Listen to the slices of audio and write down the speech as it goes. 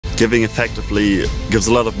Giving effectively gives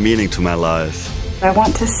a lot of meaning to my life. I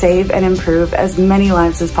want to save and improve as many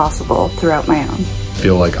lives as possible throughout my own. I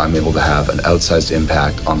feel like I'm able to have an outsized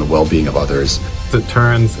impact on the well-being of others. It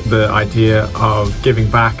turns the idea of giving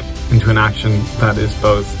back into an action that is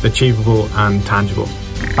both achievable and tangible.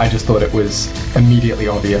 I just thought it was immediately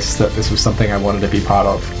obvious that this was something I wanted to be part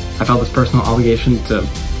of. I felt this personal obligation to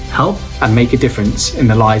help and make a difference in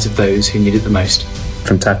the lives of those who need it the most.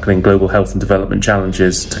 From tackling global health and development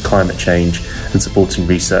challenges to climate change and supporting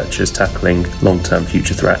researchers tackling long-term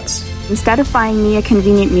future threats. Instead of buying me a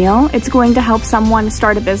convenient meal, it's going to help someone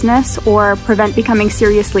start a business or prevent becoming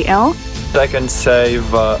seriously ill. I can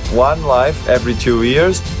save one life every 2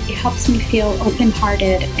 years. It helps me feel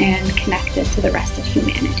open-hearted and connected to the rest of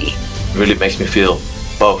humanity. It really makes me feel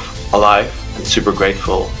both alive and super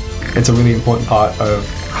grateful. It's a really important part of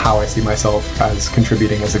how I see myself as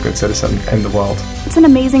contributing as a good citizen in the world. It's an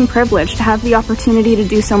amazing privilege to have the opportunity to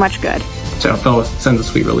do so much good. So I felt a sense of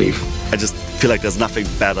sweet relief. I just feel like there's nothing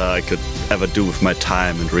better I could ever do with my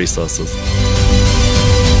time and resources.